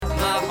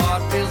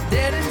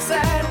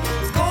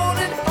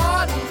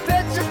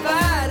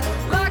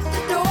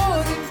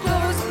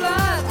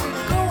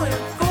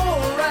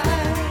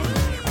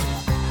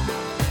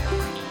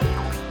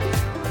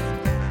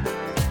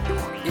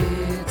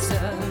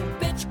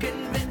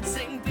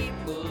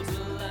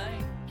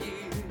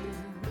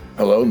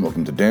Hello and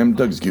welcome to Damn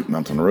Doug's Cute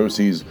Mental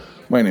Neuroses.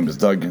 My name is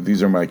Doug.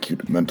 These are my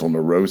cute mental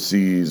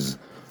neuroses.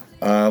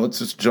 Let's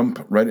just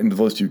jump right into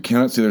the list. You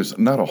cannot see there's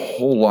not a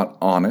whole lot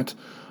on it,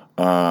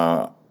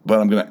 but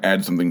I'm going to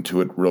add something to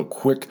it real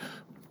quick.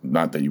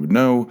 Not that you would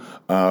know,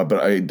 but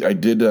I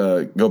did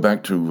go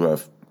back to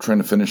trying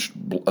to finish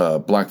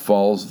Black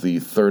Falls, the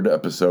third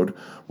episode,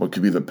 what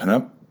could be the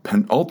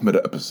penultimate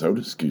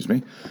episode,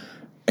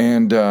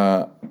 and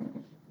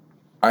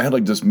I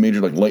had this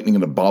major lightning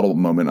in a bottle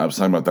moment. I was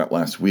talking about that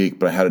last week,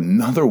 but I had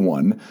another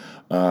one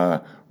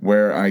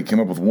where I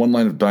came up with one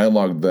line of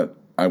dialogue that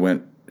I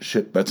went,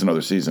 shit, that's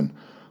another season.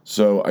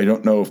 So I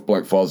don't know if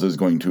Black Falls is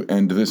going to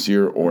end this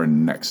year or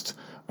next.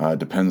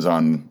 Depends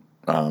on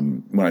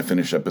when I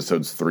finish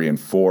episodes 3 and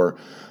 4.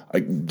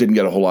 I didn't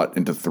get a whole lot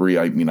into 3.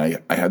 I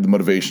had the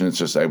motivation. It's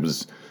just I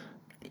was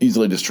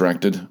easily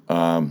distracted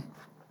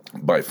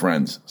by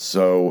friends.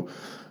 So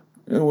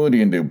what are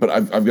you going to do? But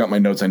I've got my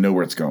notes. I know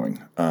where it's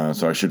going.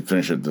 So I should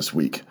finish it this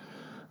week.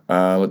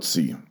 Let's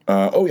see.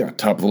 Top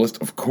of the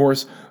list, of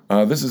course.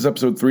 This is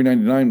episode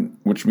 399,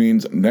 which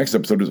means next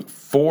episode is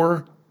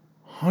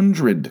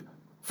 400.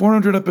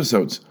 400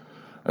 episodes.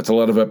 That's a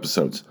lot of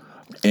episodes.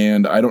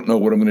 And I don't know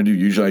what I'm going to do.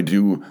 Usually I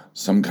do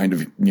some kind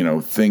of,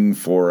 thing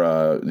for,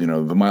 the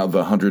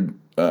 100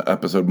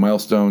 episode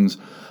milestones.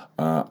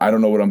 I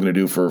don't know what I'm going to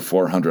do for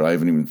 400. I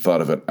haven't even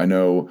thought of it. I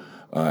know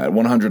at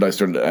 100, I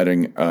started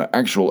adding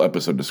actual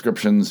episode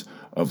descriptions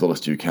of the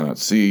list you cannot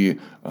see.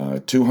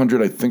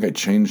 200, I think I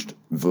changed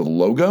the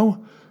logo? ?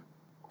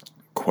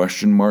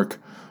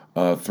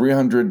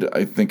 300,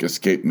 I think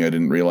escaped me. I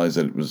didn't realize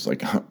that it was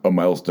a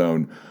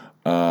milestone.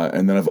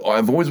 And then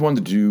I've always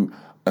wanted to do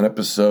an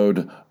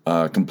episode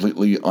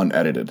completely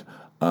unedited,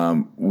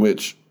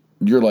 which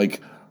you're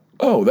like,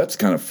 oh, that's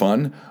kind of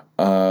fun.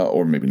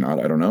 Or maybe not,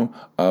 I don't know.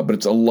 But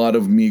it's a lot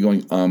of me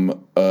going,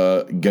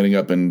 getting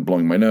up and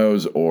blowing my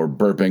nose or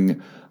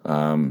burping,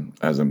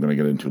 as I'm going to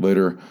get into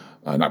later.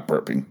 Not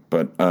burping,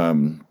 but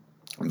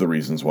the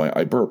reasons why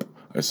I burp,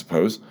 I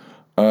suppose.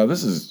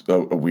 This is a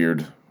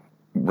weird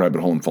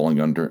rabbit hole I'm falling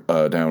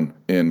down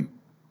in.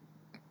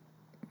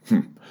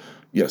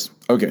 Yes.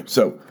 Okay,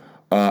 so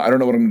I don't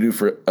know what I'm going to do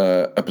for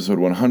episode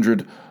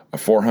 100,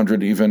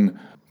 400 even.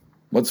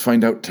 Let's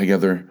find out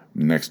together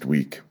next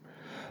week.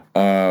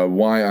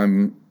 Why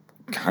I'm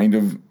kind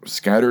of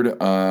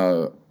scattered.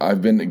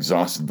 I've been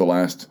exhausted the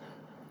last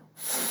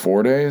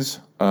 4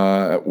 days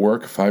at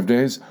work, 5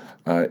 days.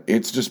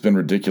 It's just been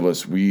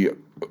ridiculous.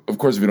 Of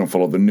course, if you don't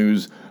follow the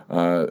news,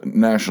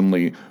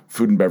 nationally,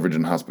 food and beverage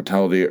and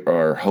hospitality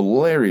are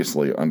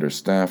hilariously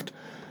understaffed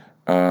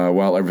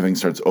while everything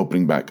starts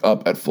opening back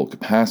up at full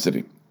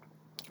capacity.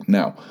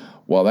 Now,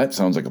 while that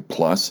sounds like a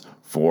plus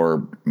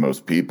for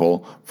most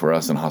people, for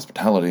us in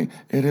hospitality,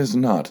 it is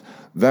not.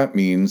 That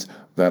means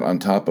that on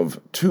top of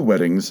 2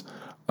 weddings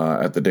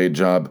at the day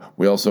job,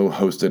 we also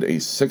hosted a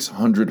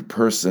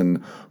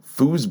 600-person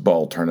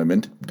foosball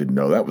tournament. Didn't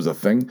know that was a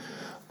thing.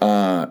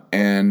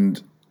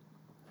 And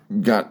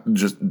got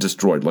just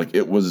destroyed.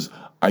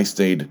 I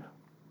stayed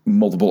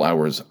multiple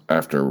hours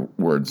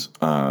afterwards,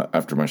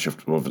 after my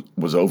shift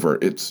was over.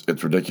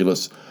 It's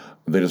ridiculous.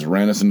 They just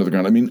ran us into the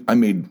ground. I mean, I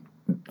made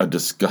a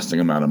disgusting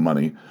amount of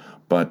money,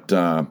 but,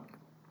 it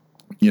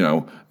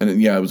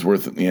was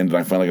worth it in the end. And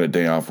I finally got a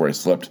day off where I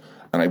slept,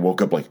 and I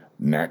woke up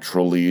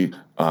naturally.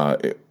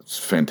 It's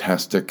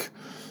fantastic.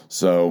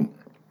 So,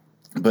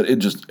 but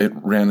it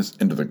ran us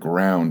into the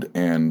ground,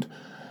 and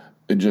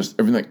it just,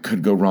 everything that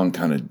could go wrong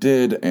kind of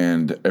did.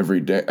 And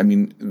every day, I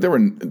mean, they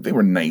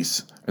were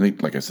nice,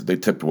 and like I said, they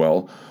tipped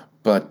well,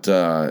 but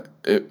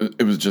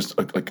it was just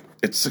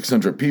it's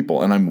 600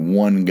 people, and I'm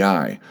one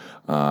guy.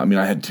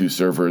 I had 2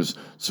 servers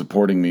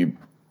supporting me,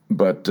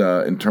 but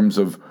in terms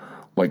of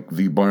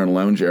the bar and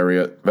lounge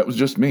area, that was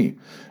just me.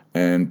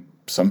 And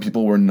some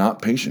people were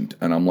not patient,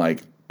 and I'm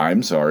like,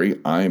 I'm sorry,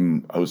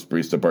 I'm host,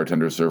 barista,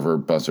 bartender, server,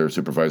 busser,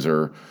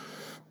 supervisor,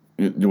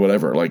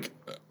 whatever.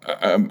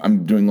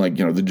 I'm doing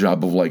the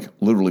job of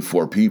literally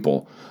 4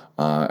 people.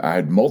 I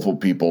had multiple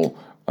people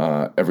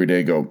every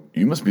day go,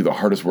 you must be the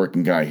hardest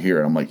working guy here.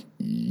 And I'm like,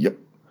 yep.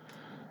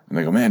 And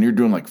they go, man, you're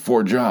doing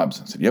 4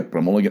 jobs. I said, yep, but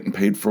I'm only getting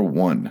paid for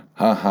 1.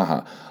 Ha ha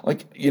ha. I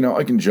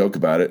can joke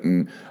about it,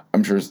 and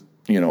I'm sure,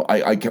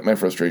 I kept my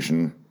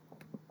frustration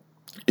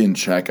in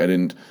check. I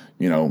didn't,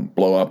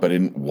 blow up. I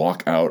didn't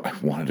walk out. I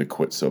wanted to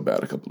quit so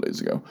bad a couple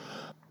days ago.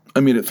 I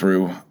made it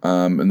through.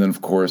 And then,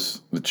 of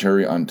course, the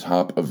cherry on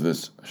top of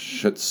this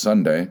shit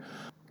Sunday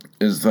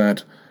is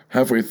that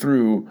halfway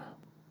through,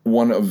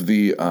 one of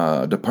the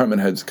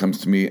department heads comes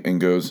to me and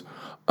goes,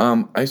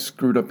 I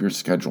screwed up your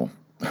schedule.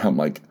 I'm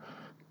like,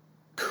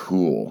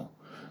 cool.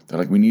 They're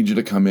like, we need you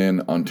to come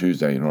in on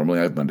Tuesday. Normally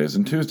I have Mondays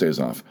and Tuesdays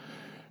off.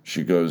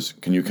 She goes,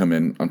 can you come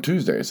in on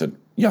Tuesday? I said,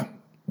 yeah.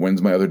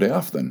 When's my other day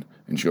off then?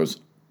 And she goes,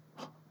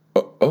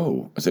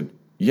 oh. I said,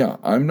 yeah,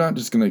 I'm not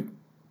just going to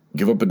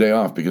give up a day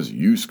off because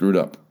you screwed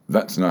up.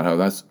 That's not how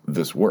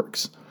this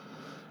works.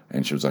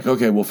 And she was like,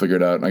 okay, we'll figure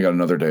it out. And I got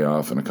another day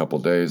off in a couple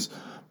days.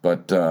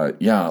 But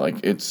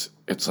it's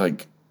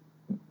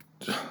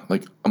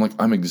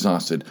I'm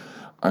exhausted.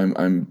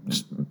 I'm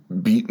just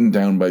beaten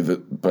down by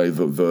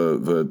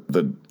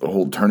the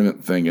whole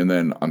tournament thing, and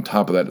then on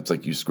top of that, it's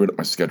like you screwed up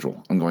my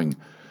schedule. I'm going,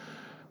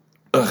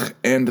 ugh.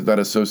 And that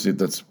associate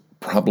that's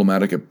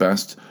problematic at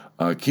best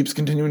keeps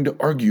continuing to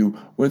argue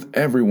with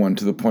everyone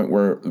to the point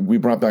where we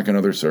brought back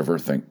another server,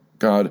 thank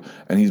God,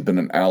 and he's been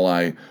an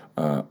ally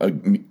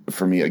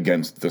for me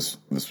against this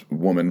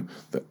woman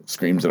that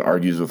screams and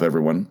argues with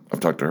everyone. I've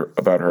talked to her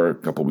about her a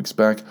couple weeks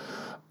back,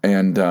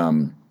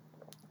 and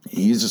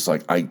he's just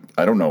like, I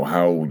don't know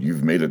how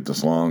you've made it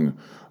this long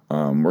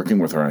working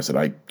with her. I said,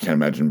 I can't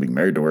imagine being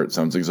married to her. It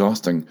sounds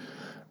exhausting.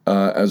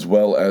 As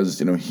well as,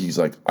 he's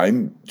like,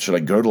 should I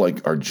go to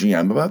like our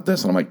GM about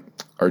this? And I'm like,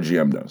 our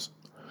GM knows.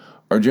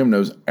 Our GM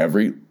knows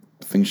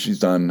everything she's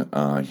done.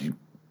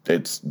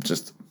 It's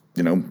just,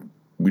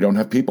 we don't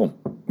have people.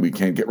 We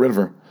can't get rid of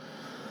her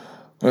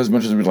as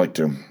much as we'd like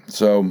to.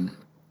 So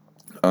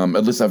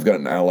at least I've got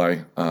an ally.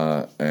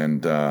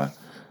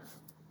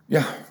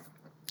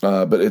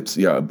 But it's,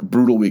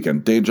 brutal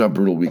weekend. Day job,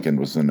 brutal weekend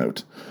was the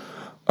note.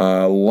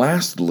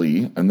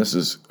 Lastly, and this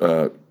is,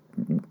 I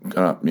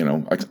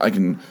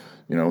can,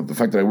 the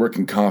fact that I work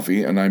in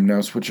coffee and I'm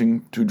now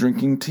switching to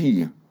drinking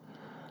tea.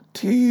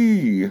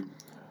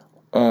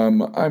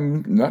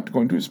 I'm not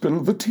going to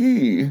spill the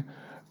tea.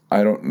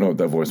 I don't know what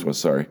that voice was,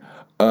 sorry.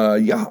 I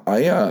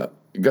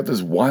got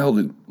this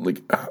wild,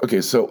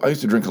 so I used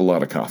to drink a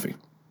lot of coffee.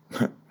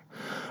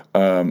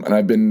 And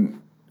I've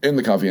been in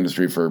the coffee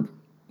industry for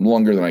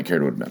longer than I care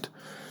to admit.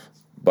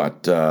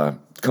 But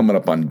coming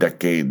up on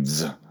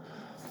decades.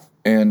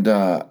 And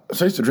so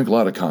I used to drink a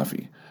lot of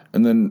coffee.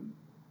 And then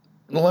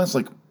in the last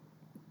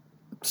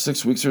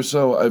 6 weeks or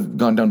so, I've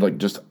gone down to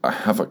just a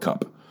half a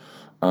cup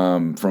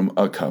from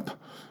a cup.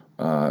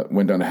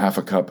 Went down to half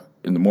a cup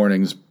in the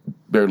mornings,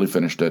 barely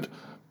finished it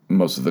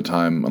most of the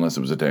time, unless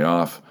it was a day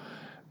off.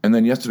 And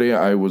then yesterday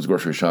I was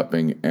grocery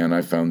shopping and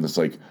I found this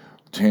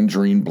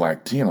tangerine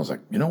black tea. And I was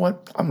like, you know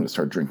what? I'm going to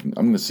start drinking.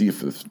 I'm going to see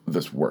if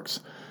this works.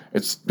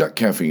 It's got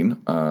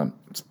caffeine.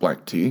 It's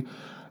black tea.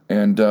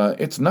 And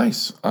it's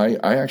nice. I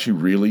actually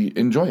really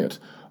enjoy it.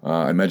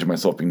 I imagine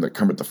myself being like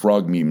Kermit the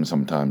Frog meme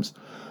sometimes.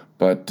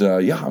 But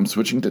I'm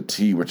switching to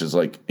tea, which is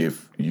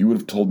if you would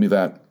have told me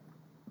that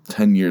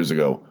 10 years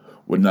ago,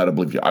 would not have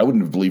believed you. I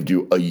wouldn't have believed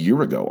you a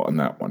year ago on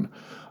that one.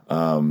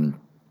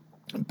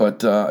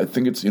 But I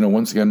think it's,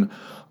 once again,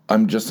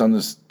 I'm just on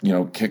this,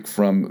 kick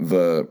from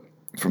the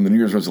New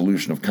Year's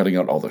resolution of cutting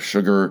out all the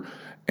sugar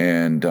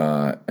and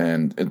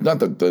it's not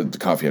that the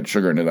coffee had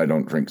sugar in it. I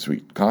don't drink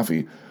sweet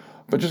coffee,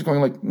 but just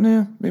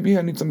going maybe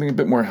I need something a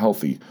bit more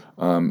healthy.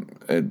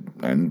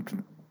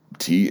 And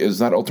tea is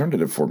that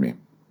alternative for me.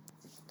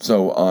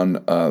 So on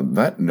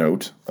that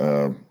note,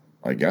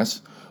 I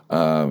guess,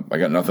 I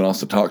got nothing else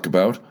to talk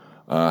about.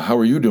 How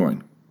are you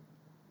doing?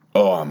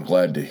 Oh, I'm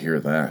glad to hear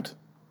that.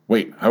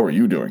 Wait, how are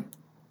you doing?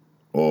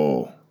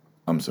 Oh,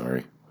 I'm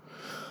sorry.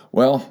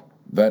 Well,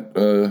 that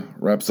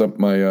wraps up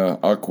my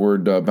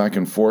awkward back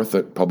and forth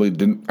that probably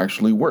didn't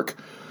actually work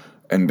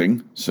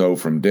ending. So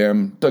from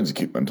Damn, Doug's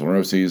Acute Mental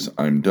Neuroses,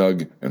 I'm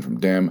Doug, and from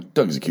Damn,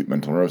 Doug's Acute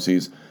Mental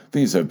Neuroses,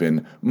 these have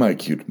been my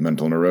acute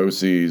mental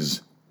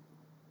neuroses.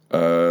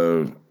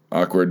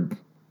 Awkward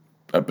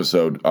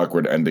episode,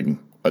 awkward ending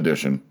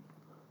edition.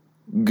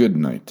 Good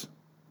night,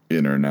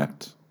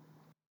 Internet.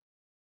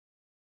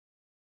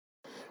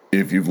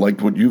 If you've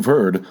liked what you've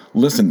heard,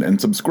 listen and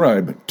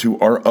subscribe to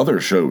our other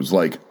shows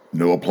like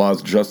No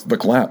Applause, Just the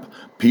Clap,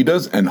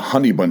 PETA's and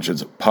Honey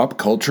Bunch's Pop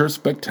Culture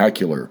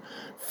Spectacular,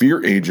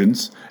 Fear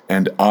Agents,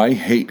 and I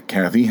Hate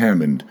Kathy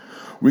Hammond.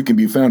 We can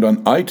be found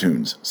on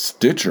iTunes,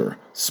 Stitcher,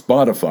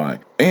 Spotify,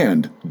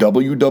 and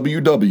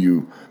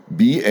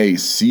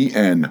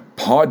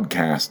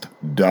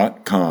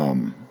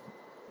www.bacnpodcast.com.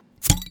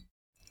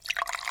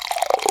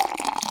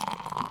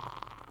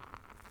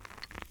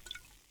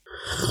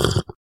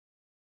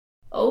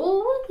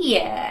 Oh,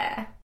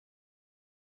 yeah.